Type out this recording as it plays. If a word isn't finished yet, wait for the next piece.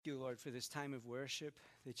you, Lord, for this time of worship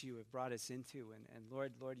that you have brought us into. And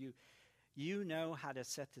Lord, you know how to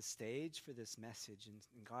set the stage for this message.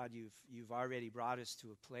 And God, you've already brought us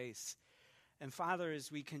to a place. And Father,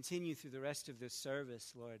 as we continue through the rest of this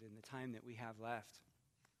service, Lord, in the time that we have left,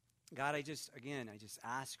 God, I just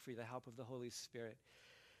ask for the help of the Holy Spirit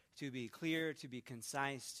to be clear, to be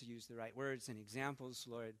concise, to use the right words and examples,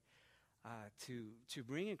 Lord, to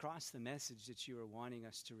bring across the message that you are wanting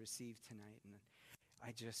us to receive tonight. And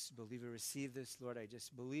I just believe we receive this, Lord. I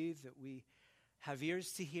just believe that we have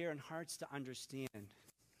ears to hear and hearts to understand.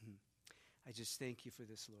 I just thank you for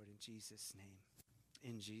this, Lord, in Jesus'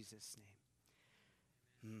 name. In Jesus'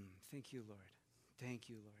 name. Thank you, Lord. Thank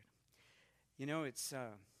you, Lord. You know, it's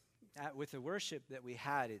with the worship that we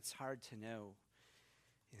had, it's hard to know.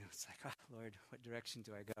 You know, it's like, oh, Lord, what direction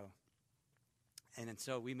do I go? And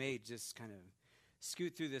so we may just kind of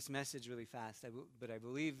scoot through this message really fast. But I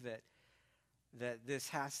believe that this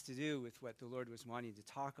has to do with what the Lord was wanting to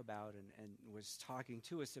talk about and was talking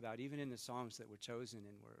to us about, even in the Psalms that were chosen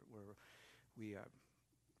and where we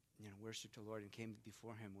worshiped the Lord and came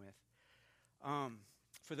before Him with.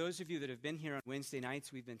 For those of you that have been here on Wednesday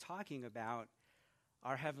nights, we've been talking about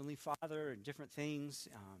our Heavenly Father and different things.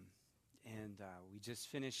 And we just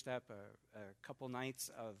finished up a couple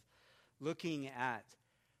nights of looking at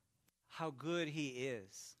how good He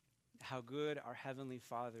is, how good our Heavenly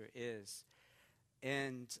Father is.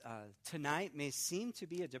 And tonight may seem to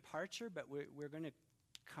be a departure, but we're going to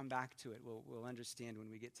come back to it. We'll understand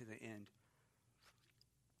when we get to the end.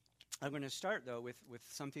 I'm going to start, though, with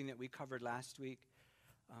something that we covered last week.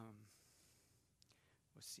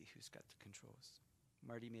 Let's see who's got the controls.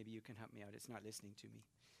 Marty, maybe you can help me out. It's not listening to me.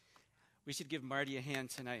 We should give Marty a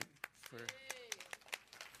hand tonight for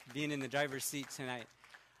being in the driver's seat tonight.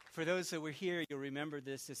 For those that were here, you'll remember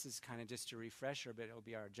this. This is kind of just a refresher, but it'll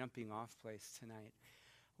be our jumping off place tonight.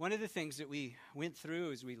 One of the things that we went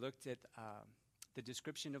through as we looked at the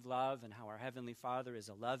description of love and how our Heavenly Father is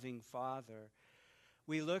a loving Father,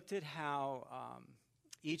 we looked at how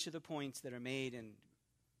each of the points that are made in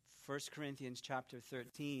 1 Corinthians chapter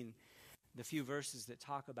 13, the few verses that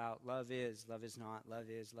talk about love is not, love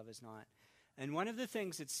is not. And one of the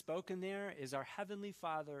things that's spoken there is our Heavenly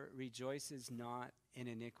Father rejoices not in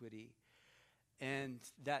iniquity. And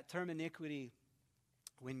that term iniquity,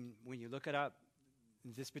 when you look it up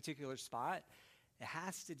in this particular spot, it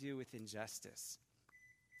has to do with injustice.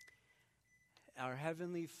 Our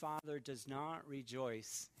Heavenly Father does not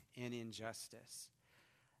rejoice in injustice.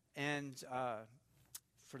 And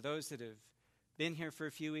for those that have been here for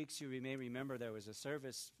a few weeks, you may remember there was a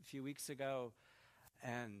service a few weeks ago,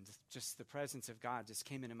 and just the presence of God just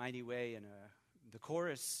came in a mighty way. And the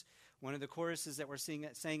chorus, one of the choruses that we're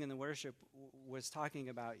sang in the worship was talking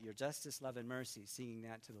about your justice, love, and mercy, singing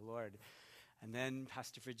that to the Lord. And then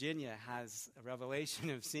Pastor Virginia has a revelation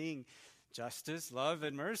of seeing justice, love,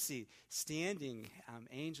 and mercy standing,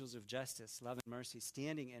 angels of justice, love, and mercy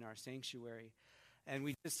standing in our sanctuary. And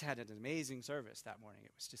we just had an amazing service that morning.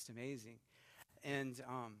 It was just amazing. And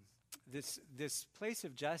this place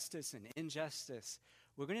of justice and injustice,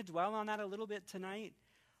 we're going to dwell on that a little bit tonight.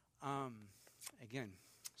 Again,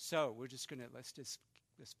 so we're just going to, let's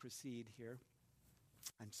proceed here.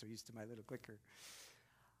 I'm so used to my little clicker.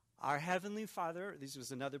 Our Heavenly Father, this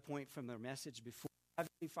was another point from the message before, our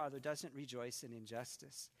Heavenly Father doesn't rejoice in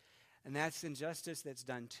injustice. And that's injustice that's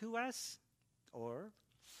done to us, or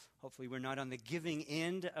hopefully we're not on the giving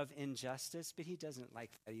end of injustice, but He doesn't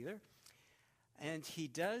like that either. And He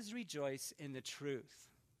does rejoice in the truth.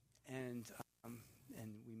 And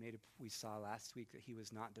we saw last week that He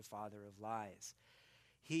was not the father of lies.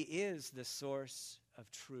 He is the source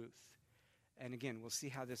of truth. And again, we'll see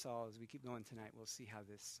how this all, as we keep going tonight, we'll see how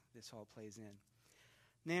this all plays in.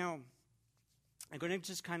 Now, I'm going to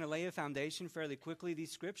just kind of lay a foundation fairly quickly.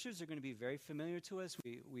 These scriptures are going to be very familiar to us.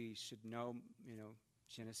 We should know,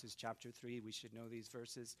 Genesis chapter 3, we should know these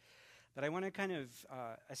verses. But I want to kind of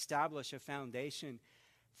establish a foundation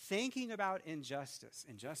thinking about injustice.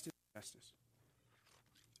 Injustice.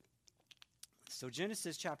 So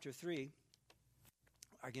Genesis chapter 3,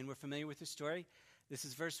 again, we're familiar with the story. This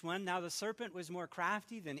is verse 1. Now the serpent was more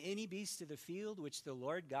crafty than any beast of the field which the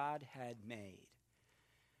Lord God had made.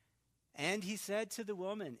 And he said to the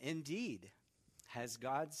woman, indeed, has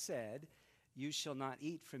God said, you shall not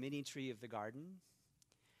eat from any tree of the garden?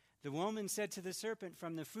 The woman said to the serpent,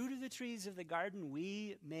 from the fruit of the trees of the garden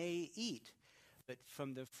we may eat. But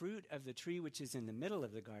from the fruit of the tree which is in the middle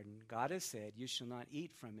of the garden, God has said, you shall not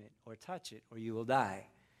eat from it or touch it, or you will die.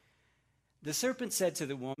 The serpent said to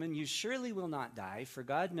the woman, "You surely will not die, for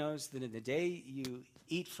God knows that in the day you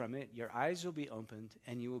eat from it, your eyes will be opened,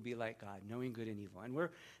 and you will be like God, knowing good and evil." And we're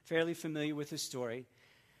fairly familiar with the story.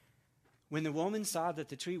 When the woman saw that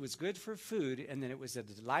the tree was good for food, and that it was a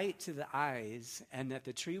delight to the eyes, and that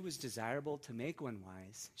the tree was desirable to make one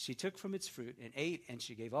wise, she took from its fruit and ate, and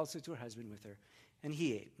she gave also to her husband with her, and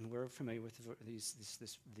he ate. And we're familiar with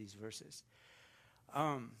these verses.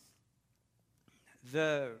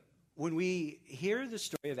 When we hear the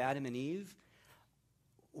story of Adam and Eve,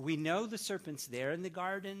 we know the serpent's there in the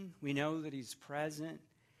garden. We know that he's present.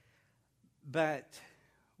 But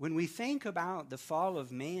when we think about the fall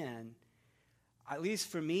of man, at least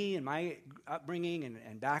for me and my upbringing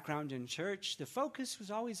and background in church, the focus was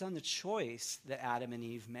always on the choice that Adam and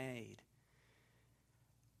Eve made.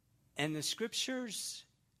 And the scriptures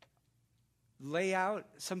lay out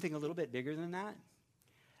something a little bit bigger than that.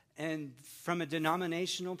 And from a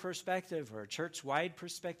denominational perspective or a church-wide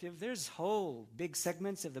perspective, there's whole big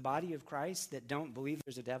segments of the body of Christ that don't believe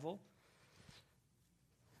there's a devil.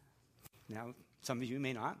 Now, some of you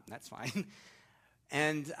may not. That's fine.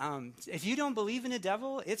 And if you don't believe in a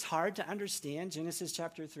devil, it's hard to understand Genesis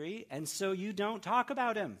chapter 3, and so you don't talk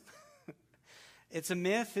about him. It's a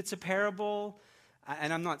myth. It's a parable.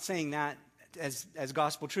 And I'm not saying that as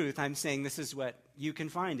gospel truth. I'm saying this is what you can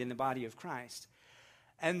find in the body of Christ.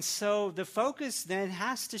 And so the focus then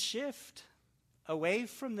has to shift away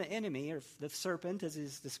from the enemy, or the serpent as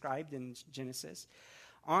is described in Genesis,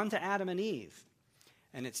 onto Adam and Eve.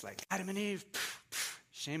 And it's like, Adam and Eve,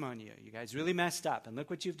 shame on you. You guys really messed up, and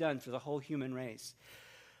look what you've done for the whole human race.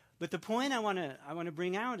 But the point I want to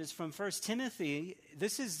bring out is from 1 Timothy.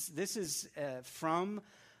 This is from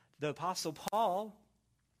the Apostle Paul.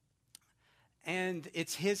 And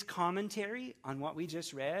it's his commentary on what we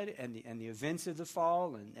just read and the events of the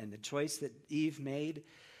fall and the choice that Eve made.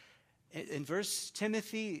 In 1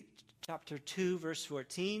 Timothy chapter 2, verse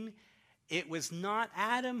 14, it was not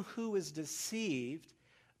Adam who was deceived,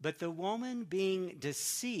 but the woman being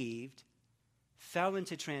deceived fell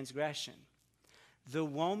into transgression. The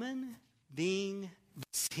woman being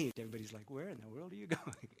deceived. Everybody's like, where in the world are you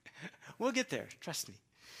going? We'll get there, trust me.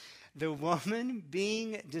 The woman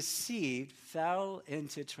being deceived fell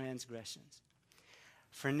into transgressions.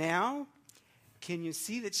 For now, can you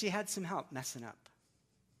see that she had some help messing up?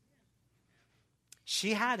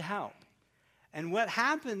 She had help. And what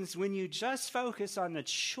happens when you just focus on the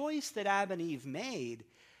choice that Adam and Eve made,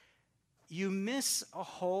 you miss a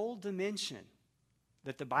whole dimension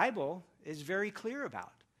that the Bible is very clear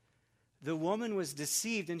about. The woman was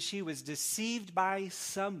deceived, and she was deceived by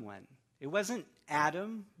someone. It wasn't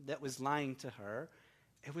Adam that was lying to her.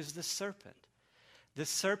 It was the serpent. The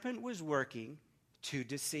serpent was working to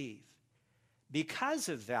deceive. Because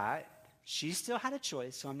of that, she still had a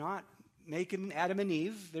choice. So I'm not making Adam and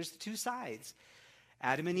Eve. There's two sides.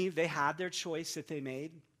 Adam and Eve, they had their choice that they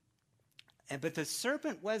made. But the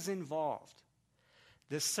serpent was involved.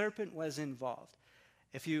 The serpent was involved.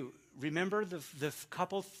 If you remember the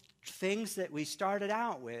couple things that we started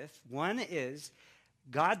out with, one is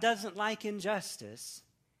God doesn't like injustice,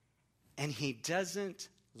 and he doesn't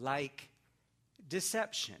like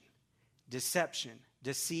deception. Deception,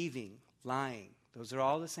 deceiving, lying. Those are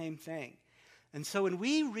all the same thing. And so when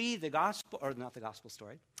we read the gospel, or not the gospel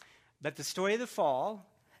story, but the story of the fall,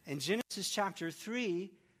 in Genesis chapter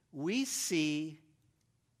 3, we see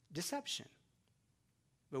deception.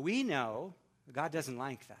 But we know God doesn't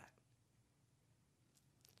like that.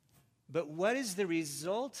 But what is the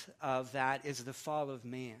result of that is the fall of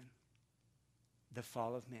man. The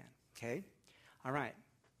fall of man. Okay? All right.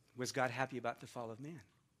 Was God happy about the fall of man?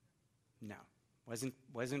 No.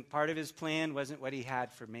 Wasn't part of his plan, wasn't what he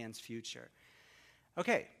had for man's future.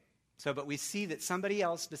 Okay. So, but we see that somebody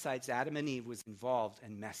else besides Adam and Eve was involved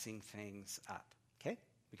in messing things up. Okay?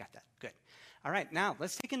 We got that. Good. All right. Now,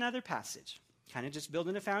 let's take another passage. Kind of just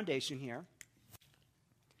building a foundation here.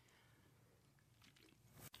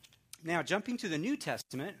 Now, jumping to the New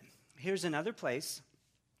Testament, here's another place.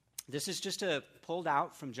 This is just pulled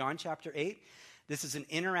out from John chapter 8. This is an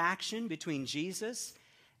interaction between Jesus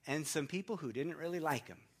and some people who didn't really like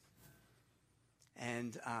him.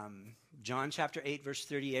 And John chapter 8, verse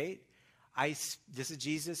 38, this is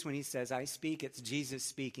Jesus when he says, I speak, it's Jesus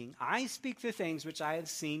speaking. I speak the things which I have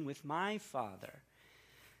seen with my Father.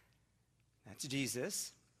 That's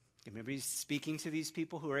Jesus. Remember, he's speaking to these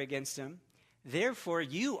people who are against him. Therefore,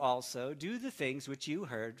 you also do the things which you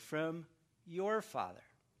heard from your father.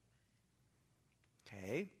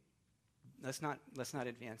 Okay, let's not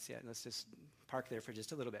advance yet. Let's just park there for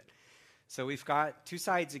just a little bit. So we've got two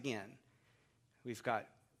sides again. We've got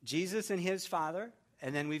Jesus and his Father,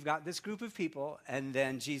 and then we've got this group of people, and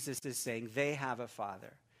then Jesus is saying they have a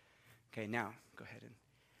father. Okay, now go ahead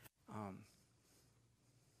and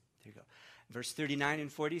there you go. Verse 39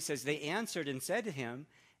 and 40 says, they answered and said to him,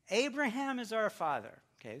 Abraham is our father.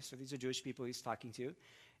 Okay, so these are Jewish people he's talking to.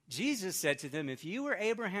 Jesus said to them, if you were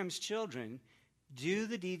Abraham's children, do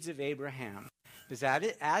the deeds of Abraham. But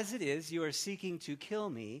as it is, you are seeking to kill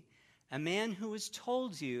me, a man who has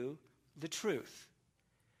told you the truth.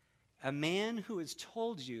 A man who has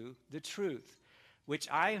told you the truth, which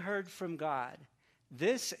I heard from God.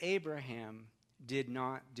 This Abraham did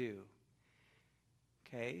not do.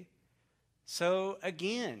 Okay? So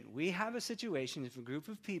again, we have a situation of a group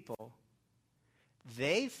of people,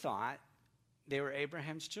 they thought they were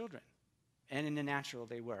Abraham's children. And in the natural,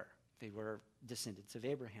 they were. They were descendants of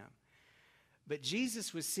Abraham. But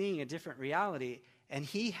Jesus was seeing a different reality, and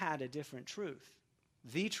he had a different truth,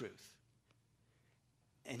 the truth.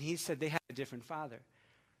 And he said they had a different father.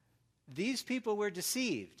 These people were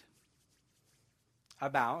deceived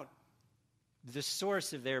about the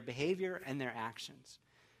source of their behavior and their actions.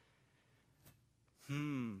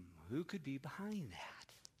 Who could be behind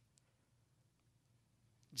that?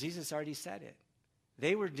 Jesus already said it.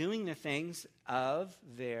 They were doing the things of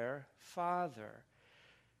their father.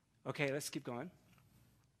 Okay, let's keep going.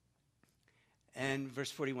 And verse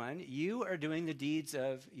 41, you are doing the deeds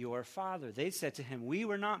of your father. They said to him, we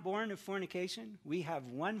were not born of fornication. We have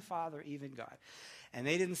one Father, even God. And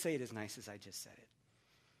they didn't say it as nice as I just said it.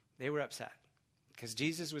 They were upset because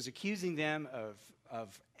Jesus was accusing them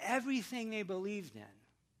of everything they believed in.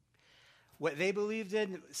 What they believed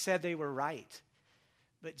in said they were right.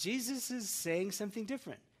 But Jesus is saying something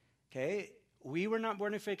different. Okay? We were not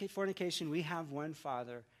born of fornication. We have one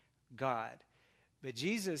Father, God. But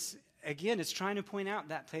Jesus, again, is trying to point out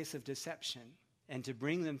that place of deception and to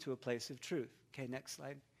bring them to a place of truth. Okay, next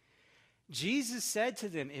slide. Jesus said to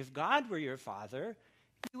them, if God were your Father,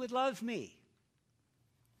 you would love me.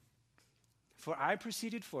 For I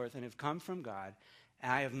proceeded forth and have come from God,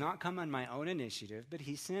 and I have not come on my own initiative, but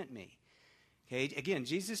he sent me. Okay, again,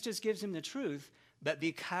 Jesus just gives them the truth, but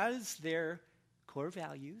because their core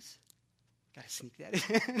values, got to sneak that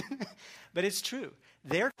in, but it's true.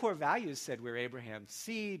 Their core values said we're Abraham's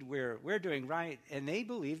seed, we're doing right, and they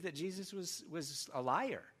believed that Jesus was a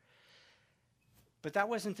liar. But that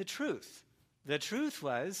wasn't the truth. The truth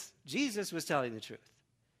was Jesus was telling the truth,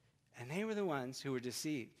 and they were the ones who were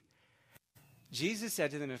deceived. Jesus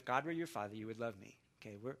said to them, if God were your Father, you would love me.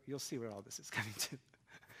 Okay, you'll see where all this is coming to.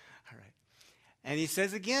 All right. And he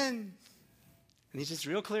says again, and he's just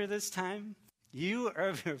real clear this time, you are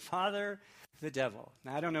of your father, the devil.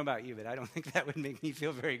 Now, I don't know about you, but I don't think that would make me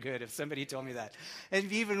feel very good if somebody told me that. It'd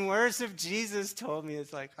be even worse if Jesus told me.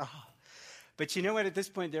 It's like, oh. But you know what? At this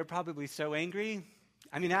point, they're probably so angry.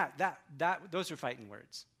 I mean, those are fighting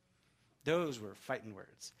words. Those were fighting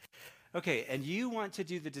words. Okay, and you want to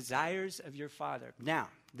do the desires of your father. Now,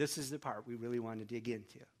 this is the part we really want to dig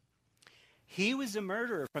into. He was a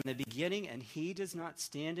murderer from the beginning, and he does not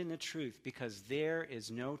stand in the truth because there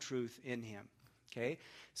is no truth in him. Okay?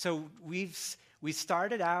 So we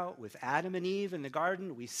started out with Adam and Eve in the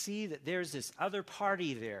garden. We see that there's this other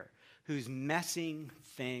party there who's messing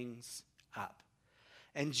things up.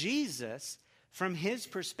 And Jesus, from his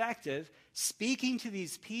perspective, speaking to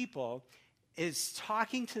these people, is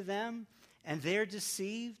talking to them, and they're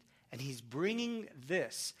deceived, and he's bringing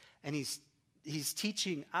this, and he's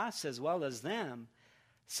teaching us as well as them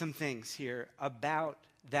some things here about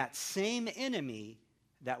that same enemy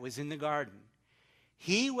that was in the garden.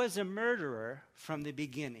 He was a murderer from the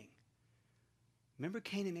beginning. Remember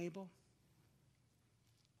Cain and Abel?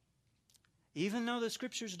 Even though the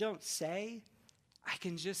scriptures don't say, I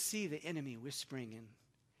can just see the enemy whispering in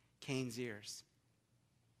Cain's ears.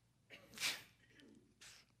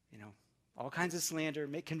 All kinds of slander,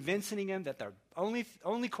 convincing him that the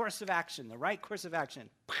only course of action, the right course of action,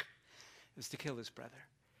 is to kill his brother.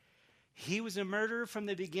 He was a murderer from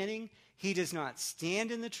the beginning. He does not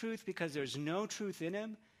stand in the truth because there's no truth in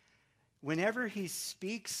him. Whenever he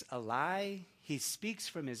speaks a lie, he speaks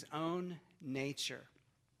from his own nature.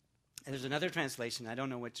 And there's another translation, I don't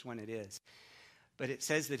know which one it is, but it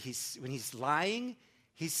says that when he's lying,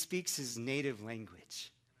 he speaks his native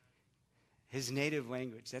language. His native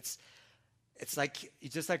language. It's like,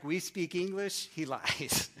 just like we speak English, he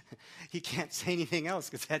lies. He can't say anything else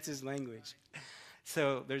because that's his language.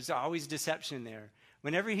 So there's always deception there.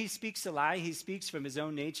 Whenever he speaks a lie, he speaks from his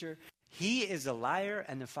own nature. He is a liar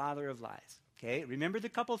and the father of lies. Okay, remember the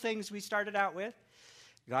couple things we started out with?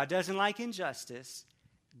 God doesn't like injustice.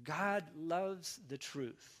 God loves the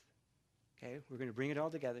truth. Okay, we're going to bring it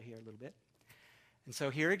all together here a little bit. And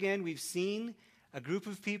so here again, we've seen a group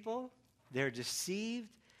of people, they're deceived,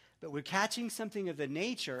 but we're catching something of the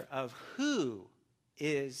nature of who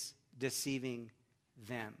is deceiving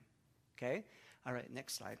them. Okay? All right,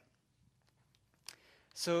 next slide.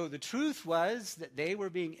 So the truth was that they were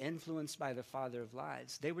being influenced by the father of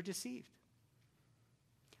lies. They were deceived.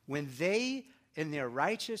 When they, in their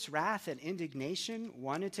righteous wrath and indignation,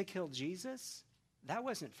 wanted to kill Jesus, that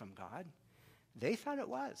wasn't from God. They thought it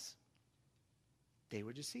was. They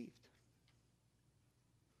were deceived.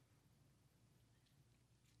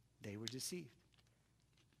 They were deceived.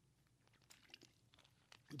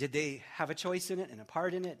 Did they have a choice in it and a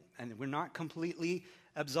part in it? And we're not completely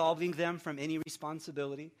absolving them from any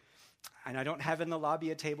responsibility. And I don't have in the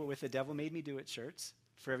lobby a table with the devil made me do it shirts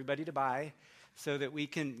for everybody to buy so that we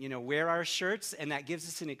can, wear our shirts, and that gives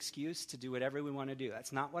us an excuse to do whatever we want to do.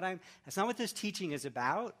 That's not what this teaching is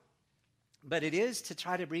about, but it is to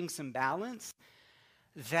try to bring some balance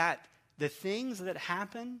that the things that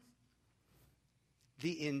happen,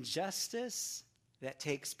 the injustice that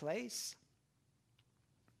takes place,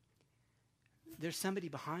 there's somebody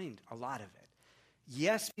behind a lot of it.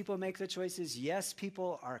 Yes, people make the choices. Yes,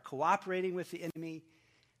 people are cooperating with the enemy,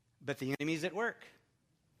 but the enemy's at work.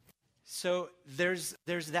 So there's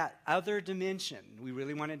that other dimension. We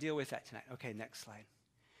really want to deal with that tonight. Okay, next slide.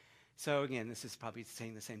 So again, this is probably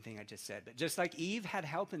saying the same thing I just said, but just like Eve had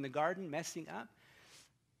help in the garden messing up,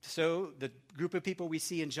 so the group of people we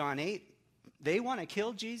see in John 8, they want to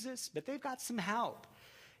kill Jesus, but they've got some help.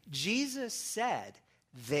 Jesus said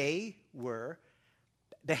they were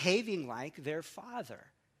behaving like their father.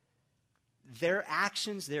 Their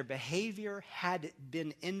actions, their behavior had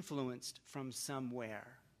been influenced from somewhere.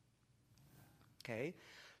 Okay?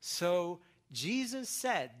 So Jesus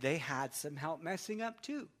said they had some help messing up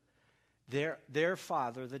too. Their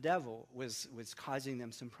father, the devil, was causing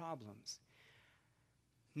them some problems.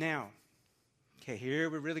 Now, okay, here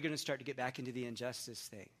we're really going to start to get back into the injustice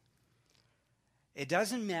thing. It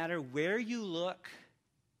doesn't matter where you look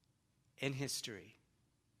in history.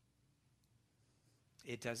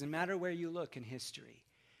 It doesn't matter where you look in history.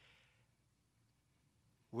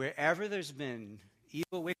 Wherever there's been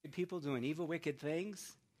evil, wicked people doing evil, wicked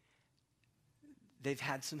things, they've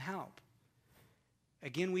had some help.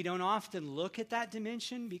 Again, we don't often look at that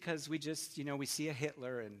dimension because we just, we see a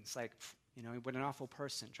Hitler and it's like, what an awful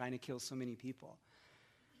person trying to kill so many people.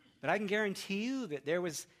 But I can guarantee you that there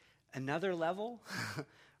was another level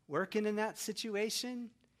working in that situation.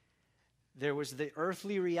 There was the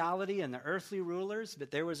earthly reality and the earthly rulers, but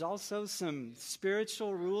there was also some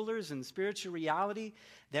spiritual rulers and spiritual reality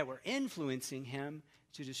that were influencing him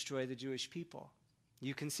to destroy the Jewish people.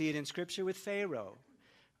 You can see it in Scripture with Pharaoh.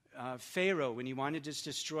 Pharaoh, when he wanted to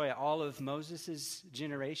destroy all of Moses'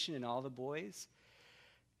 generation and all the boys,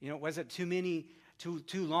 it wasn't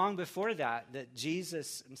too long before that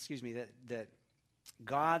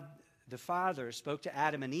God the Father spoke to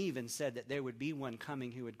Adam and Eve and said that there would be one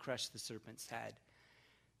coming who would crush the serpent's head.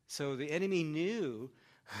 So the enemy knew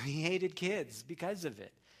he hated kids because of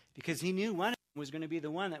it, because he knew one of them was going to be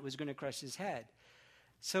the one that was going to crush his head.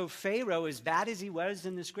 So Pharaoh, as bad as he was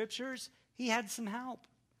in the Scriptures, he had some help.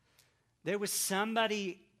 There was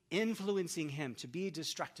somebody influencing him to be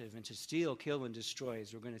destructive and to steal, kill, and destroy,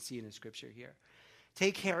 as we're going to see in the Scripture here.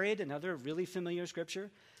 Take Herod, another really familiar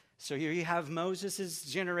Scripture. So here you have Moses'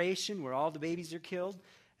 generation where all the babies are killed.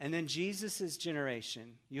 And then Jesus' generation.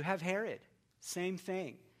 You have Herod. Same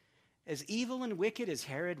thing. As evil and wicked as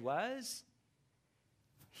Herod was,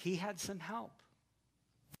 he had some help.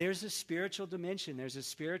 There's a spiritual dimension. There's a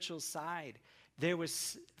spiritual side. There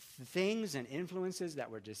was things and influences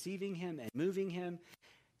that were deceiving him and moving him.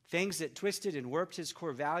 Things that twisted and warped his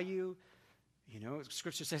core value.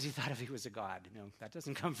 Scripture says he thought he was a god. That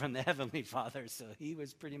doesn't come from the Heavenly Father, so he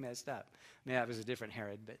was pretty messed up. That was a different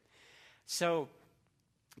Herod. But so,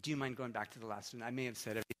 do you mind going back to the last one? I may have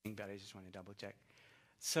said everything, but I just want to double check.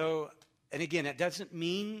 So, and again, it doesn't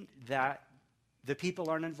mean that the people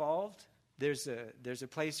aren't involved. There's a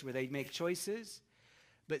place where they make choices,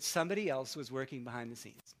 but somebody else was working behind the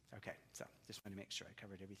scenes. Okay, so just want to make sure I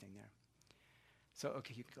covered everything there. So,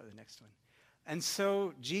 okay, you can go to the next one. And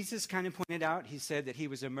so Jesus kind of pointed out, he said that he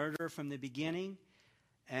was a murderer from the beginning,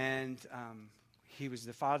 and he was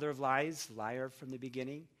the father of lies, liar from the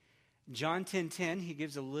beginning. John 10:10, he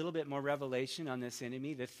gives a little bit more revelation on this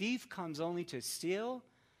enemy. The thief comes only to steal,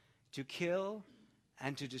 to kill,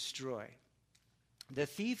 and to destroy. The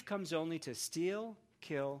thief comes only to steal,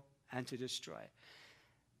 kill, and to destroy.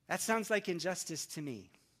 That sounds like injustice to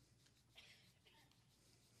me.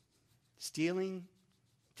 Stealing,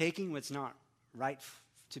 taking what's not right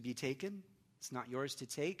to be taken. It's not yours to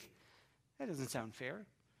take. That doesn't sound fair.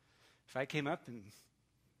 If I came up and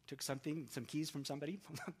took some keys from somebody,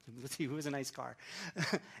 let's see, who was a nice car,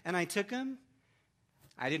 and I took them,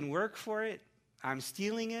 I didn't work for it, I'm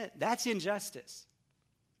stealing it, that's injustice.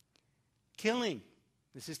 Killing,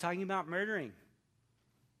 this is talking about murdering.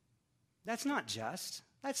 That's not just.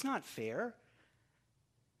 That's not fair.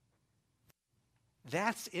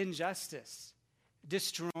 That's injustice.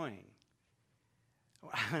 Destroying.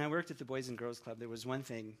 When I worked at the Boys and Girls Club, there was one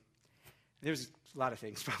thing. There's a lot of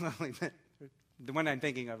things probably, but the one I'm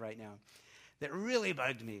thinking of right now that really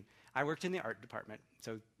bugged me. I worked in the art department,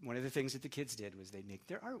 so one of the things that the kids did was they'd make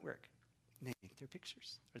their artwork. They'd make their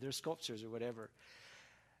pictures or their sculptures or whatever.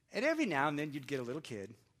 And every now and then you'd get a little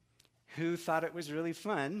kid who thought it was really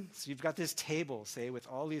fun. So you've got this table, say, with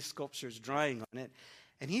all these sculptures drawing on it.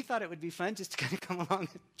 And he thought it would be fun just to kind of come along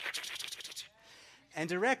and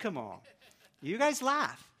to wreck them all. You guys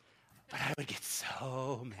laugh. But I would get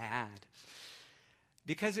so mad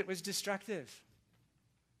because it was destructive.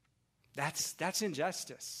 That's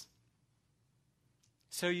injustice.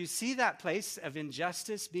 So you see that place of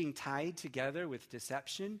injustice being tied together with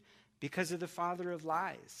deception because of the father of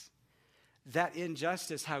lies. That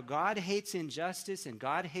injustice, how God hates injustice and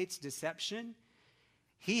God hates deception,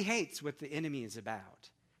 he hates what the enemy is about.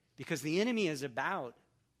 Because the enemy is about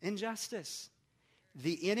injustice.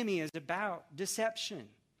 The enemy is about deception.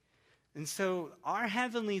 And so our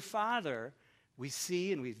Heavenly Father, we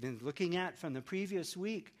see and we've been looking at from the previous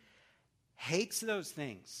week, hates those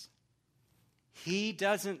things. He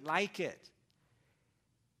doesn't like it.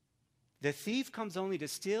 The thief comes only to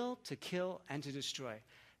steal, to kill, and to destroy.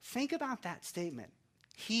 Think about that statement.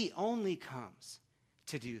 He only comes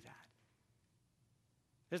to do that.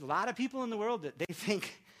 There's a lot of people in the world that they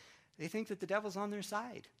think that the devil's on their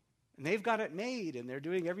side. And they've got it made, and they're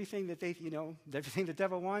doing everything that everything the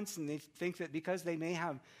devil wants, and they think that because they may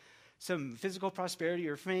have some physical prosperity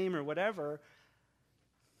or fame or whatever,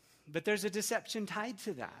 but there's a deception tied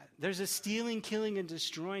to that. There's a stealing, killing, and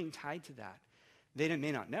destroying tied to that. They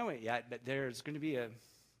may not know it yet, but there's going to be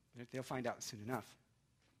they'll find out soon enough.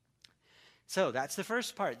 So that's the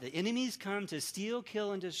first part. The enemies come to steal,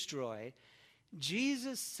 kill, and destroy.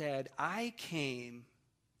 Jesus said, I came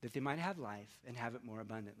that they might have life and have it more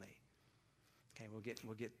abundantly. Okay, we'll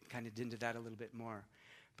get kind of into that a little bit more.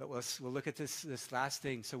 But we'll look at this last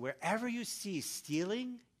thing. So wherever you see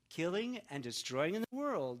stealing, killing, and destroying in the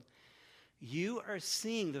world, you are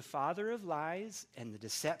seeing the father of lies and the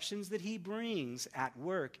deceptions that he brings at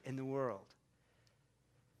work in the world.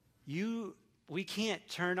 We can't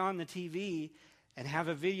turn on the TV and have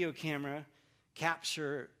a video camera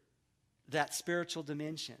capture that spiritual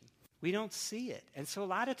dimension. We don't see it. And so a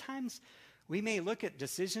lot of times we may look at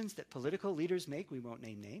decisions that political leaders make, we won't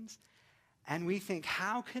name names, and we think,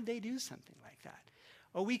 how could they do something like that?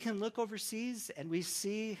 Or we can look overseas and we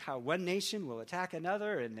see how one nation will attack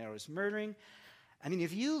another and there was murdering. I mean,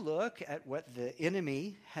 if you look at what the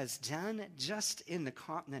enemy has done just in the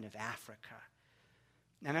continent of Africa,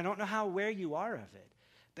 and I don't know how aware you are of it,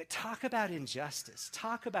 but talk about injustice.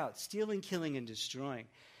 Talk about stealing, killing, and destroying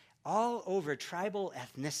all over tribal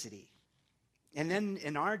ethnicity. And then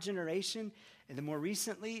in our generation, and then more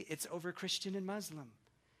recently, it's over Christian and Muslim.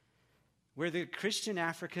 Where the Christian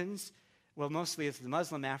Africans, well, mostly it's the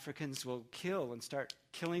Muslim Africans, will kill and start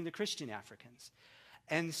killing the Christian Africans.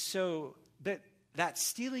 And so that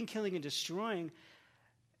stealing, killing, and destroying,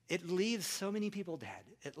 it leaves so many people dead.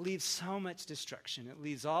 It leaves so much destruction. It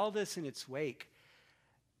leaves all this in its wake.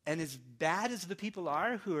 And as bad as the people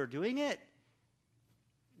are who are doing it,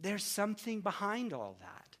 there's something behind all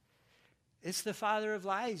that. It's the father of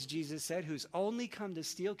lies, Jesus said, who's only come to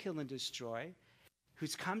steal, kill, and destroy,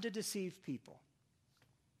 who's come to deceive people.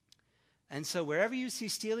 And so wherever you see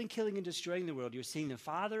stealing, killing, and destroying the world, you're seeing the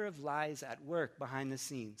father of lies at work behind the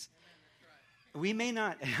scenes. We may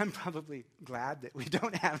not, and I'm probably glad that we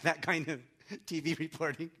don't have that kind of TV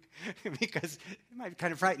reporting because it might be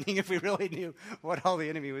kind of frightening if we really knew what all the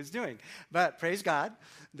enemy was doing. But praise God,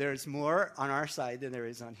 there's more on our side than there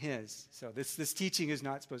is on his. So this teaching is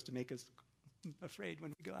not supposed to make us afraid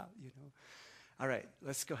when we go out, All right,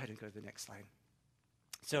 let's go ahead and go to the next slide.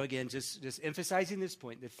 So again, just emphasizing this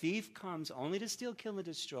point. The thief comes only to steal, kill, and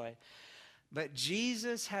destroy. But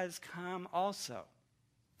Jesus has come also.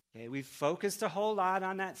 Okay, we've focused a whole lot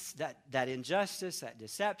on that injustice, that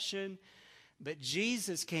deception, but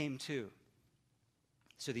Jesus came too.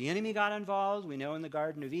 So the enemy got involved, we know in the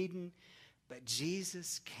Garden of Eden, but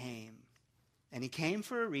Jesus came. And he came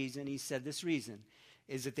for a reason. He said this reason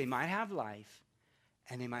is that they might have life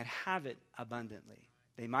and they might have it abundantly.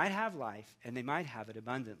 They might have life and they might have it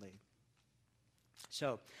abundantly.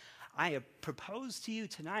 So I propose to you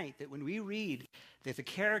tonight that when we read that the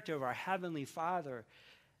character of our Heavenly Father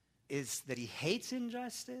is that he hates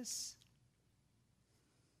injustice,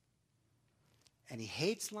 and he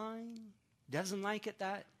hates lying, doesn't like it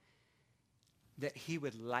that he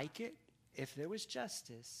would like it if there was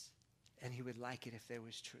justice, and he would like it if there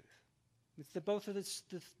was truth. Both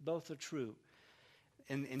are true.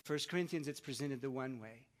 In 1 Corinthians, it's presented the one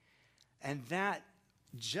way. And that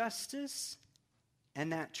justice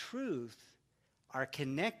and that truth are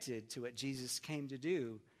connected to what Jesus came to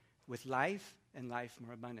do with life and life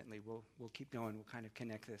more abundantly. We'll keep going. We'll kind of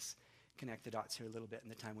connect the dots here a little bit in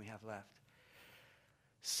the time we have left.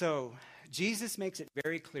 So Jesus makes it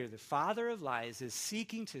very clear. The father of lies is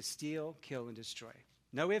seeking to steal, kill, and destroy.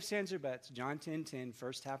 No ifs, ands, or buts. John 10:10,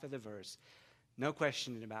 first half of the verse. No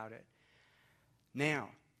questioning about it. Now,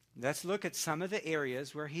 let's look at some of the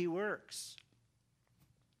areas where he works.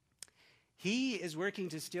 He is working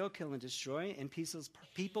to steal, kill, and destroy in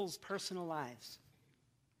people's personal lives.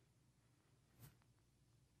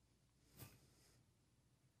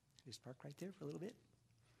 Just park right there for a little bit.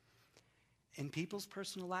 In people's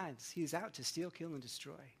personal lives, he's out to steal, kill, and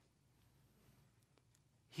destroy.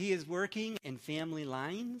 He is working in family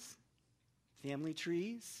lines, family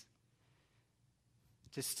trees,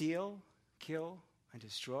 to steal, kill, and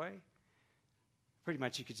destroy. Pretty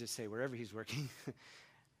much you could just say wherever he's working.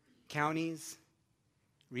 Counties,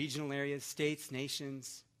 regional areas, states,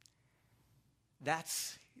 nations.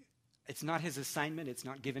 It's not his assignment. It's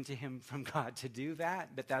not given to him from God to do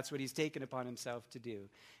that, but that's what he's taken upon himself to do,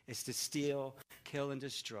 is to steal, kill, and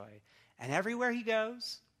destroy. And everywhere he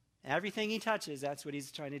goes, everything he touches, that's what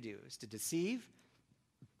he's trying to do, is to deceive,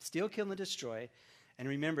 steal, kill, and destroy. And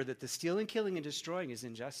remember that the stealing, killing, and destroying is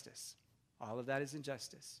injustice. All of that is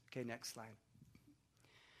injustice. Okay, next slide.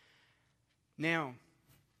 Now,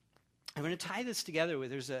 I'm going to tie this together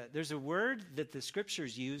with, there's a word that the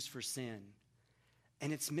scriptures use for sin,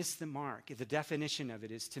 and it's miss the mark. The definition of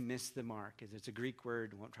it is to miss the mark. It's a Greek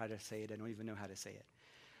word. I won't try to say it. I don't even know how to say it.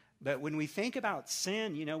 But when we think about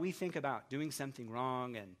sin, we think about doing something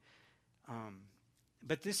wrong,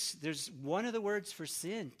 but there's one of the words for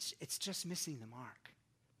sin. It's just missing the mark.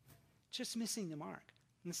 Just missing the mark.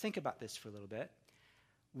 Let's think about this for a little bit.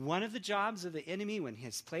 One of the jobs of the enemy when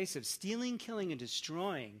his place of stealing, killing, and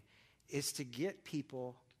destroying is to get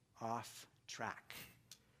people off track.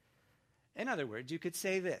 In other words, you could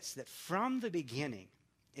say this, that from the beginning,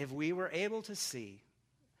 if we were able to see,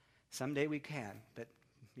 someday we can, but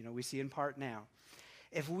we see in part now,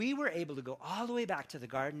 if we were able to go all the way back to the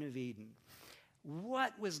Garden of Eden,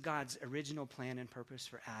 what was God's original plan and purpose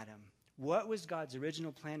for Adam? What was God's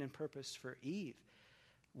original plan and purpose for Eve?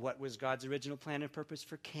 What was God's original plan and purpose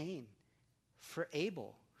for Cain? For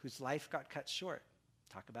Abel, whose life got cut short?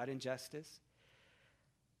 Talk about injustice.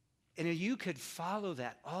 And you could follow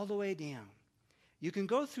that all the way down. You can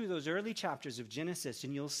go through those early chapters of Genesis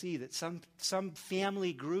and you'll see that some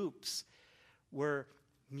family groups were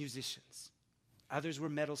musicians. Others were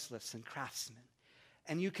metalsmiths and craftsmen.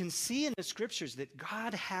 And you can see in the scriptures that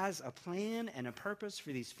God has a plan and a purpose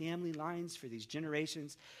for these family lines, for these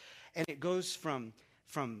generations. And it goes from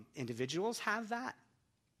individuals have that.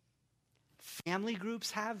 Family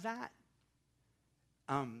groups have that.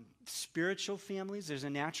 Spiritual families, there's a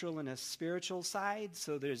natural and a spiritual side.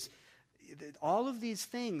 So there's all of these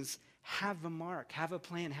things have a mark, have a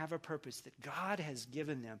plan, have a purpose that God has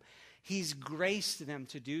given them. He's graced them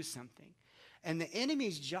to do something. And the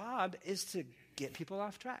enemy's job is to get people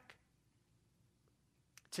off track,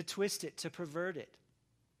 to twist it, to pervert it.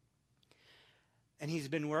 And he's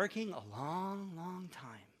been working a long, long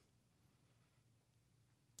time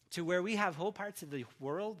to where we have whole parts of the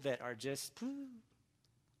world that are just,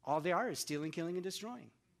 all they are is stealing, killing, and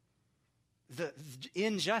destroying. The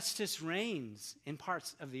injustice reigns in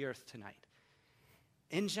parts of the earth tonight.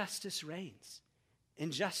 Injustice reigns.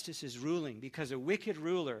 Injustice is ruling because a wicked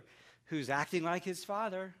ruler who's acting like his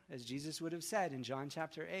father, as Jesus would have said in John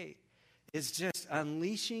chapter 8, is just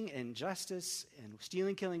unleashing injustice and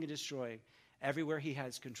stealing, killing, and destroying everywhere he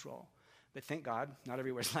has control. But thank God, not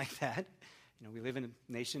everywhere's like that. We live in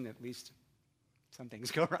a nation that at least some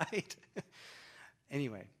things go right.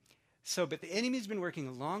 Anyway, but the enemy's been working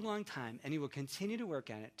a long, long time, and he will continue to work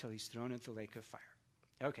at it till he's thrown into the lake of fire.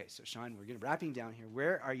 Okay, so Sean, we're wrapping down here.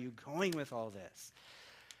 Where are you going with all this?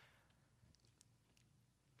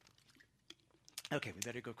 Okay, we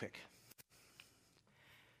better go quick.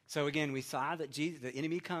 So again, we saw that the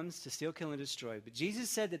enemy comes to steal, kill, and destroy. But Jesus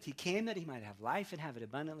said that he came that he might have life and have it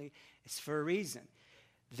abundantly. It's for a reason.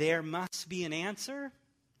 There must be an answer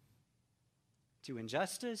to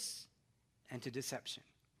injustice and to deception.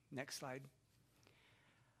 Next slide.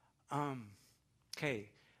 Okay,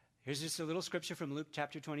 here's just a little scripture from Luke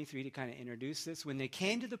chapter 23 to kind of introduce this. When they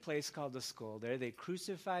came to the place called the Skull, there they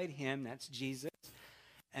crucified him, that's Jesus,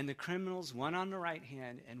 and the criminals, one on the right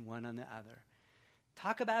hand and one on the other.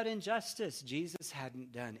 Talk about injustice. Jesus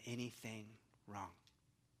hadn't done anything wrong.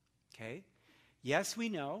 Okay? Yes, we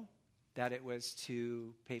know that it was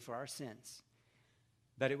to pay for our sins,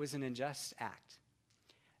 but it was an unjust act.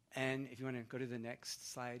 And if you want to go to the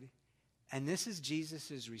next slide, and this is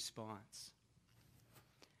Jesus' response.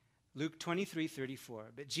 Luke 23:34.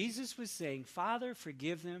 But Jesus was saying, Father,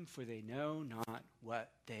 forgive them, for they know not what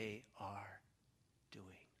they are doing.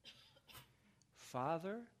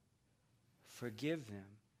 Father, forgive them,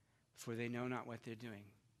 for they know not what they're doing.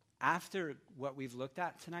 After what we've looked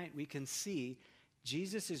at tonight, we can see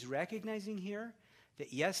Jesus is recognizing here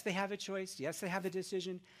that yes, they have a choice, yes, they have a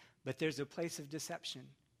decision, but there's a place of deception.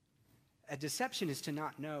 A deception is to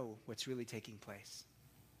not know what's really taking place.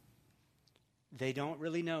 They don't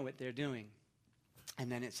really know what they're doing. And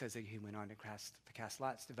then it says that he went on to cast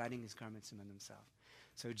lots, dividing his garments among themselves.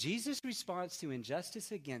 So Jesus' response to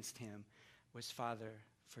injustice against him was, Father,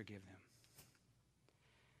 forgive them.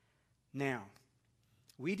 Now,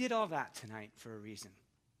 we did all that tonight for a reason.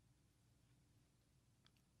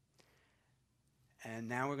 And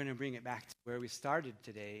now we're going to bring it back to where we started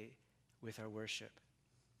today with our worship.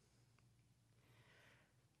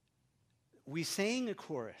 We sang a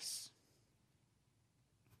chorus.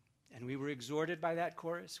 And we were exhorted by that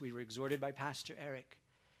chorus. We were exhorted by Pastor Eric.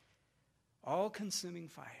 All-consuming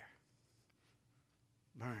fire.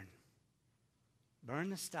 Burn. Burn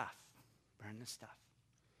the stuff. Burn the stuff.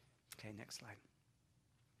 Okay, next slide.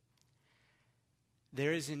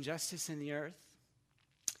 There is injustice in the earth.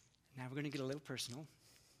 Now we're going to get a little personal.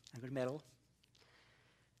 I'm going to meddle.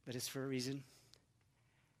 But it's for a reason.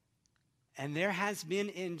 And there has been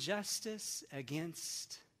injustice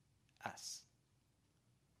against us.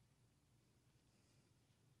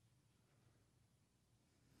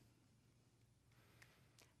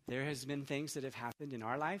 There has been things that have happened in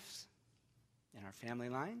our lives, in our family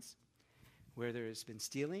lines, where there has been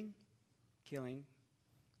stealing, killing,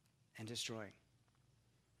 and destroying.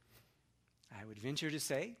 I would venture to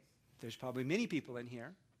say, there's probably many people in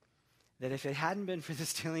here, that if it hadn't been for the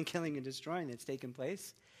stealing, killing, and destroying that's taken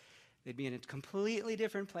place, they'd be in a completely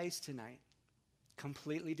different place tonight.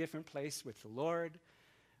 Completely different place with the Lord,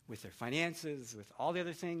 with their finances, with all the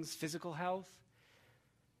other things, physical health.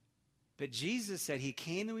 But Jesus said he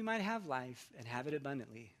came that we might have life and have it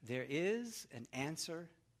abundantly. There is an answer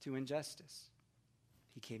to injustice.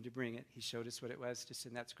 He came to bring it. He showed us what it was just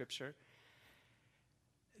in that scripture.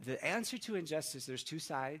 The answer to injustice, there's two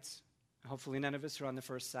sides. Hopefully none of us are on the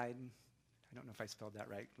first side. I don't know if I spelled that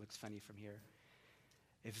right. It looks funny from here.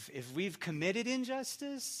 If we've committed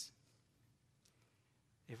injustice,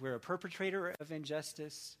 if we're a perpetrator of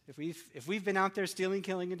injustice, if we've been out there stealing,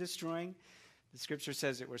 killing, and destroying, the scripture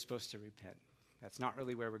says that we're supposed to repent. That's not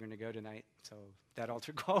really where we're going to go tonight. So that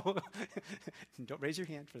altar call, don't raise your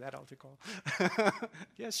hand for that altar call.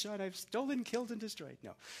 Yes, Sean, I've stolen, killed, and destroyed.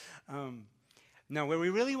 No. No, where we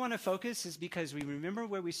really want to focus is because we remember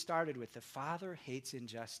where we started with the Father hates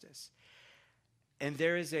injustice. And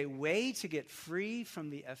there is a way to get free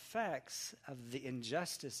from the effects of the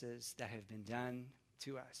injustices that have been done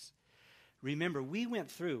to us. Remember, we've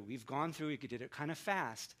gone through, we did it kind of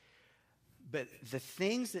fast. But the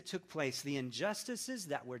things that took place, the injustices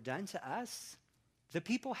that were done to us, the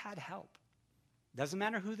people had help. Doesn't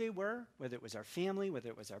matter who they were, whether it was our family, whether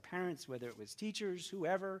it was our parents, whether it was teachers,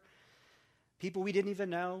 whoever, people we didn't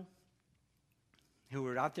even know, who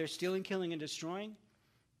were out there stealing, killing, and destroying,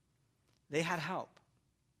 they had help.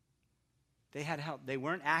 They had help. They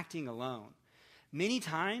weren't acting alone. Many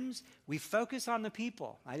times we focus on the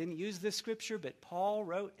people. I didn't use this scripture, but Paul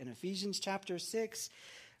wrote in Ephesians chapter 6,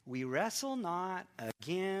 we wrestle not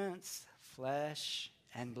against flesh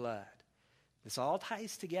and blood. This all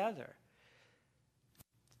ties together.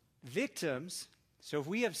 Victims, so if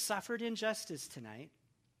we have suffered injustice tonight,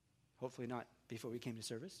 hopefully not before we came to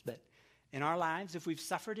service, but in our lives, if we've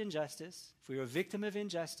suffered injustice, if we were a victim of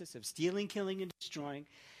injustice, of stealing, killing, and destroying,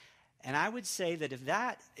 and I would say that if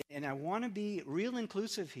that, and I want to be real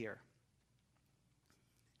inclusive here,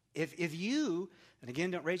 if you, and again,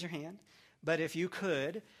 don't raise your hand, but if you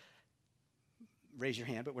could, raise your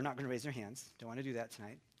hand, but we're not going to raise our hands. Don't want to do that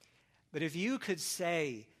tonight. But if you could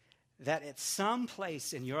say that at some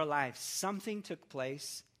place in your life, something took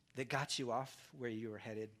place that got you off where you were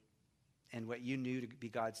headed and what you knew to be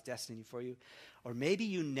God's destiny for you, or maybe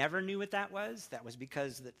you never knew what that was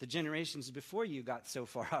because the generations before you got so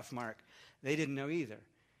far off mark, they didn't know either.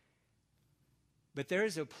 But there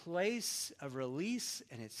is a place of release,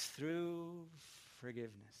 and it's through forgiveness.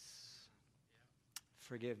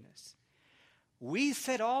 Forgiveness. We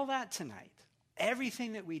said all that tonight,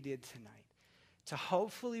 everything that we did tonight, to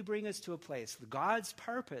hopefully bring us to a place, God's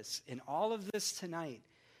purpose in all of this tonight.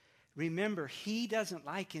 Remember, he doesn't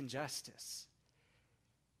like injustice.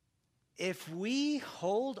 If we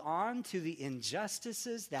hold on to the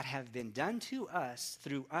injustices that have been done to us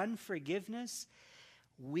through unforgiveness,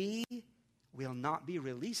 we will not be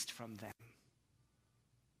released from them.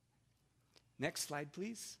 Next slide,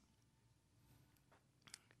 please.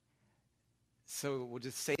 So we'll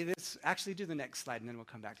just say this. Actually, do the next slide, and then we'll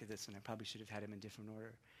come back to this one. I probably should have had them in different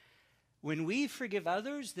order. When we forgive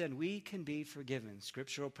others, then we can be forgiven.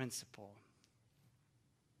 Scriptural principle.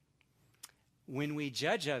 When we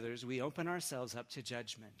judge others, we open ourselves up to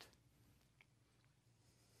judgment.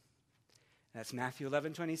 That's Matthew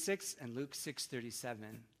 11:26 and Luke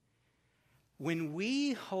 6:37. When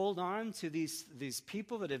we hold on to these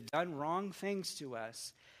people that have done wrong things to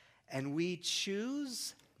us, and we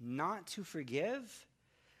choose not to forgive,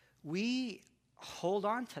 we hold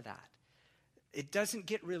on to that. It doesn't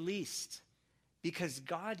get released because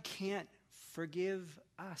God can't forgive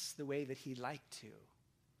us the way that he'd like to.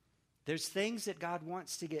 There's things that God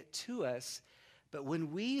wants to get to us, but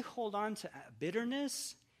when we hold on to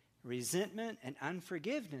bitterness, resentment, and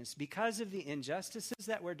unforgiveness because of the injustices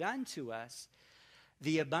that were done to us,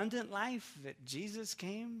 the abundant life that Jesus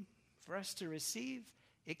came for us to receive,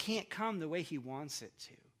 it can't come the way he wants it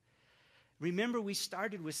to. Remember, we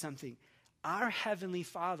started with something. Our Heavenly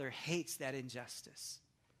Father hates that injustice.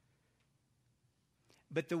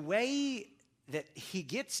 But the way that he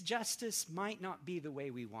gets justice might not be the way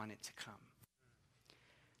we want it to come.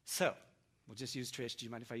 So, we'll just use Trish. Do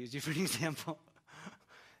you mind if I use you for an example?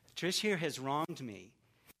 Trish here has wronged me.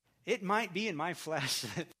 It might be in my flesh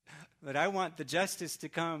that I want the justice to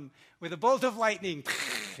come with a bolt of lightning.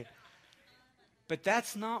 But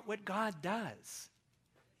that's not what God does.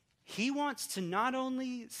 He wants to not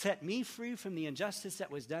only set me free from the injustice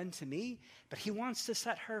that was done to me, but he wants to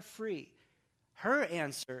set her free. Her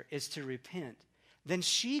answer is to repent. Then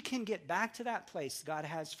she can get back to that place God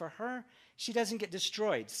has for her. She doesn't get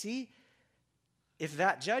destroyed. See, if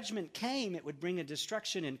that judgment came, it would bring a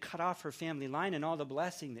destruction and cut off her family line and all the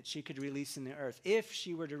blessing that she could release in the earth if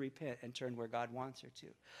she were to repent and turn where God wants her to.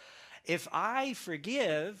 If I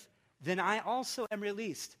forgive, then I also am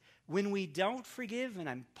released. When we don't forgive, and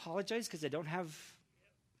I apologize because I don't have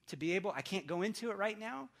to be able, I can't go into it right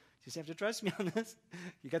now. You just have to trust me on this.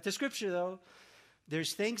 You got the scripture though.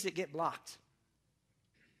 There's things that get blocked.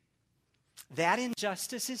 That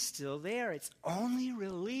injustice is still there. It's only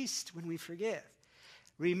released when we forgive.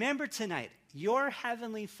 Remember tonight, your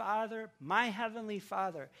Heavenly Father, my Heavenly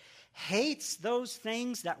Father, hates those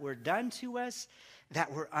things that were done to us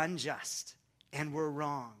that were unjust and were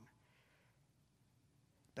wrong.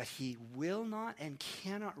 But he will not and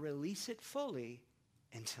cannot release it fully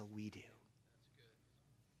until we do.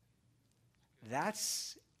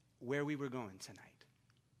 That's where we were going tonight.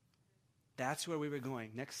 That's where we were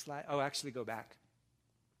going. Next slide. Oh, actually go back.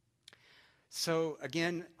 So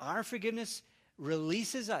again, our forgiveness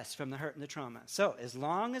releases us from the hurt and the trauma. So as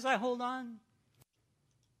long as I hold on,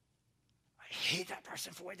 I hate that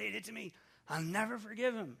person for what they did to me. I'll never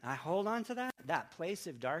forgive him. I hold on to that place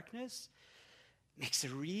of darkness makes a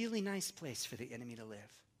really nice place for the enemy to live.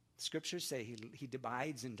 Scriptures say he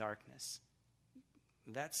abides in darkness.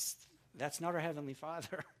 That's not our Heavenly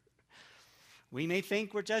Father. We may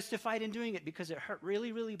think we're justified in doing it because it hurt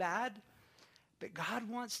really, really bad, but God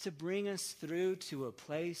wants to bring us through to a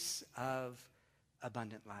place of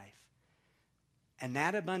abundant life. And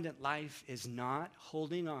that abundant life is not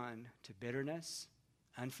holding on to bitterness,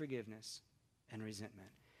 unforgiveness, and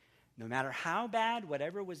resentment. No matter how bad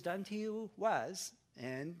whatever was done to you was,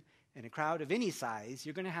 and in a crowd of any size,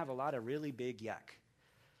 you're going to have a lot of really big yuck.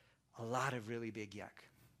 A lot of really big yuck.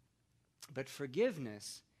 But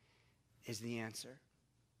forgiveness is the answer.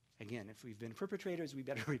 Again, if we've been perpetrators, we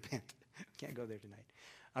better repent. Can't go there tonight.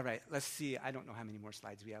 All right, let's see. I don't know how many more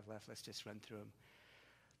slides we have left. Let's just run through them.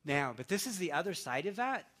 Now, but this is the other side of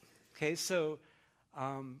that. Okay, so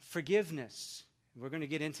forgiveness. We're going to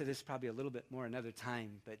get into this probably a little bit more another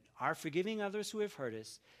time, but our forgiving others who have hurt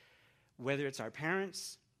us, whether it's our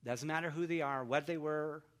parents, doesn't matter who they are, what they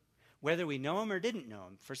were, whether we know them or didn't know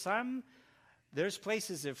them. For some, there's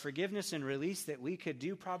places of forgiveness and release that we could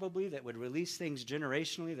do probably that would release things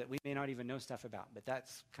generationally that we may not even know stuff about, but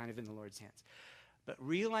that's kind of in the Lord's hands. But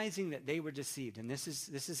realizing that they were deceived, and this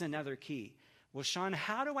is another key. Well, Sean,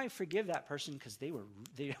 how do I forgive that person because they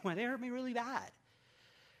hurt me really bad?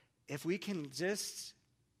 If we can just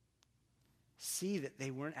see that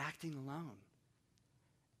they weren't acting alone.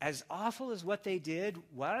 As awful as what they did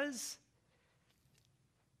was,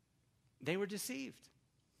 they were deceived.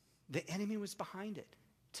 The enemy was behind it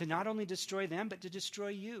to not only destroy them, but to destroy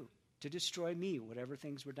you, to destroy me, whatever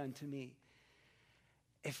things were done to me.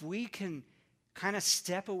 If we can kind of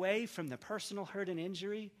step away from the personal hurt and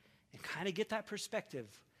injury and kind of get that perspective,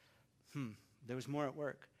 there was more at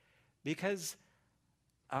work. Because,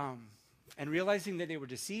 and realizing that they were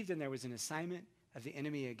deceived and there was an assignment of the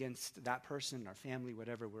enemy against that person, our family,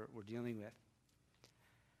 whatever we're dealing with.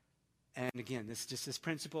 And again, this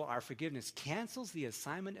principle, our forgiveness cancels the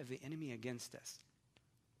assignment of the enemy against us.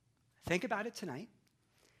 Think about it tonight,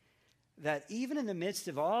 that even in the midst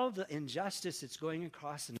of all the injustice that's going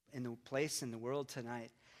across in the place in the world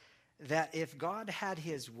tonight, that if God had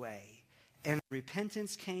his way and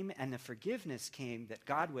repentance came and the forgiveness came that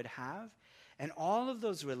God would have, and all of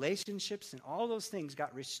those relationships and all those things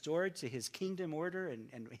got restored to his kingdom order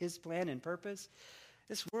and his plan and purpose,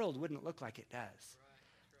 this world wouldn't look like it does.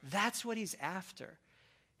 Right. That's what he's after.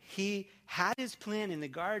 He had his plan in the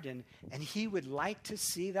garden, and he would like to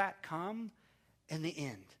see that come in the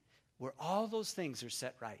end, where all those things are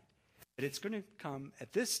set right. But it's going to come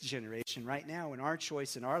at this generation right now in our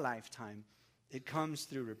choice in our lifetime. It comes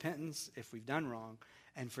through repentance if we've done wrong,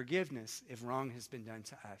 and forgiveness if wrong has been done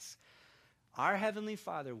to us. Our Heavenly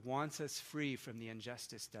Father wants us free from the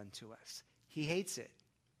injustice done to us. He hates it.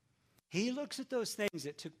 He looks at those things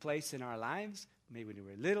that took place in our lives, maybe when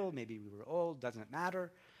we were little, maybe we were old, doesn't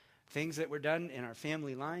matter. Things that were done in our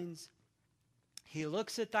family lines. He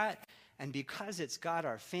looks at that, and because it's got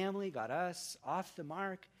our family, got us off the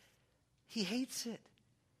mark, he hates it.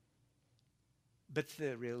 But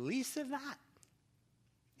the release of that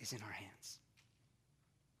is in our hands.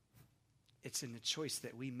 It's in the choice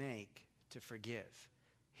that we make to forgive.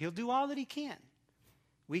 He'll do all that he can.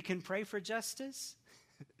 We can pray for justice.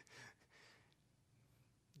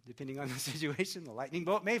 Depending on the situation, the lightning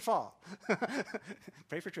bolt may fall.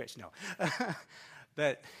 Pray for Trish, no.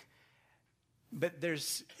 But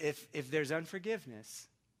if there's unforgiveness,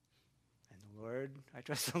 and the Lord, I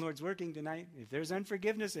trust the Lord's working tonight. If there's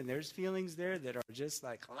unforgiveness and there's feelings there that are just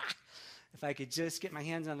like, if I could just get my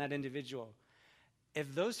hands on that individual.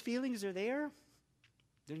 If those feelings are there,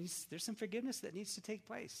 there's some forgiveness that needs to take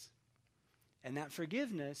place. And that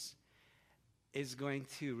forgiveness is going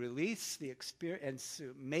to release the experience and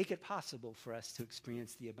to make it possible for us to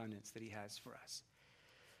experience the abundance that he has for us.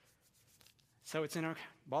 So it's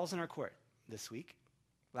ball's in our court this week.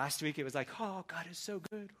 Last week it was like, oh, God is so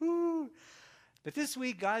good. Woo. But this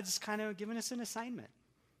week God's kind of given us an assignment.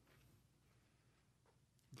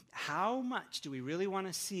 How much do we really want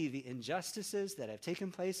to see the injustices that have taken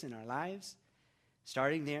place in our lives?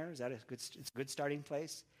 Starting there, is that it's a good starting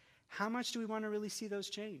place? How much do we want to really see those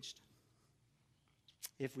changed?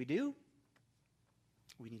 If we do,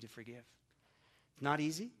 we need to forgive. It's not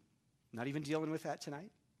easy. Not even dealing with that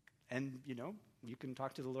tonight. And, you can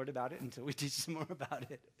talk to the Lord about it until we teach some more about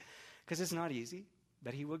it. Because it's not easy,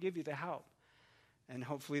 but he will give you the help. And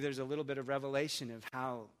hopefully there's a little bit of revelation of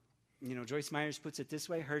how, Joyce Myers puts it this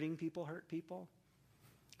way, hurting people hurt people.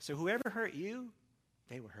 So whoever hurt you,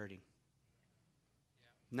 they were hurting.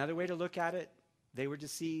 Another way to look at it, they were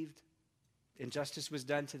deceived. Injustice was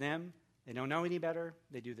done to them. They don't know any better.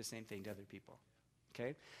 They do the same thing to other people.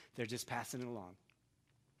 Okay? They're just passing it along.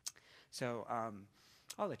 So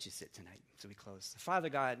I'll let you sit tonight so we close. Father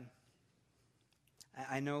God,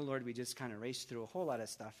 I know, Lord, we just kind of raced through a whole lot of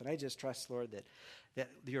stuff, and I just trust, Lord, that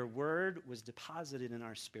your word was deposited in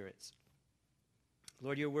our spirits.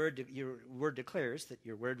 Lord, your word declares that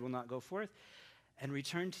your word will not go forth and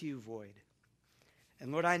return to you void.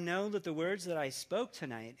 And Lord, I know that the words that I spoke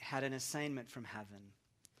tonight had an assignment from heaven.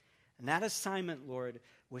 And that assignment, Lord,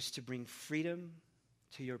 was to bring freedom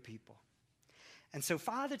to your people. And so,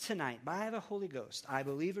 Father, tonight, by the Holy Ghost, I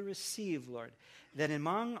believe and receive, Lord, that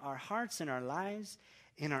among our hearts and our lives,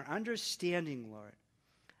 in our understanding, Lord,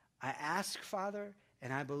 I ask, Father,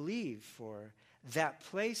 and I believe for that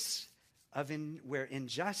place where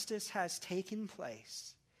injustice has taken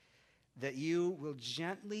place, that you will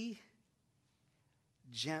gently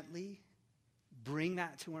bring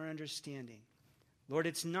that to our understanding. Lord,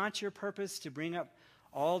 it's not your purpose to bring up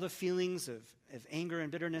all the feelings of anger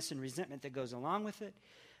and bitterness and resentment that goes along with it.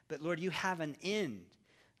 But Lord, you have an end.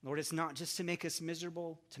 Lord, it's not just to make us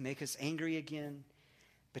miserable, to make us angry again,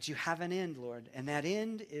 but you have an end, Lord. And that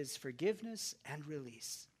end is forgiveness and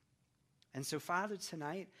release. And so, Father,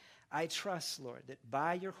 tonight, I trust, Lord, that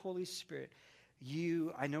by your Holy Spirit,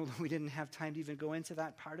 I know we didn't have time to even go into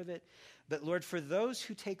that part of it, but Lord, for those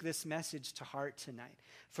who take this message to heart tonight,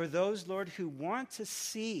 for those, Lord, who want to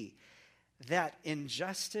see that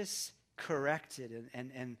injustice corrected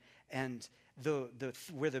and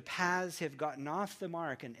where the paths have gotten off the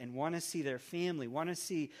mark and want to see their family, want to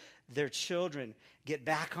see their children get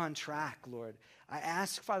back on track, Lord. I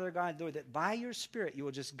ask, Father God, Lord, that by your Spirit you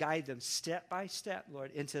will just guide them step by step,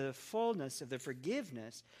 Lord, into the fullness of the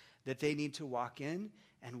forgiveness that they need to walk in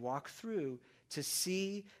and walk through to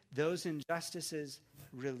see those injustices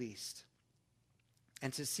released.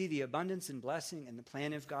 And to see the abundance and blessing and the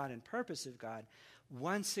plan of God and purpose of God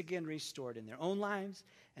once again restored in their own lives,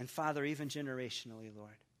 and Father, even generationally,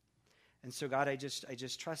 Lord. And so, God, I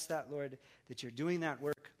just trust that, Lord, that you're doing that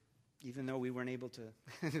work, even though we weren't able to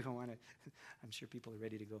go on it. I'm sure people are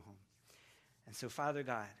ready to go home. And so, Father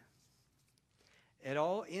God, it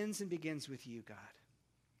all ends and begins with you, God.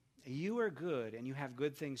 You are good, and you have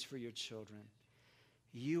good things for your children.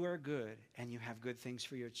 You are good, and you have good things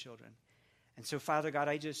for your children. And so, Father God,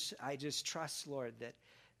 I just trust, Lord,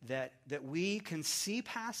 that we can see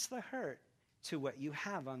past the hurt to what you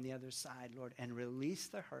have on the other side, Lord, and release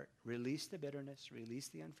the hurt, release the bitterness, release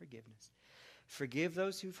the unforgiveness. Forgive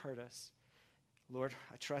those who've hurt us. Lord,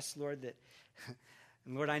 I trust, Lord, that,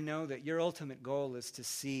 and Lord, I know that your ultimate goal is to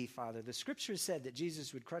see, Father. The scripture said that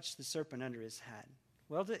Jesus would crush the serpent under his head.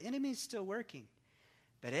 Well, the enemy's still working.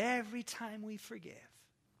 But every time we forgive,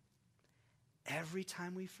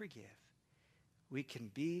 we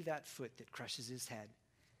can be that foot that crushes his head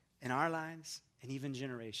in our lives and even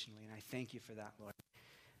generationally. And I thank you for that, Lord.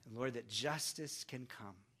 And Lord, that justice can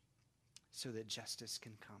come, so that justice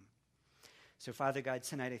can come. So, Father God,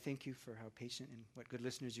 tonight I thank you for how patient and what good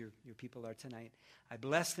listeners your people are tonight. I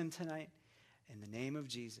bless them tonight in the name of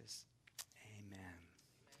Jesus.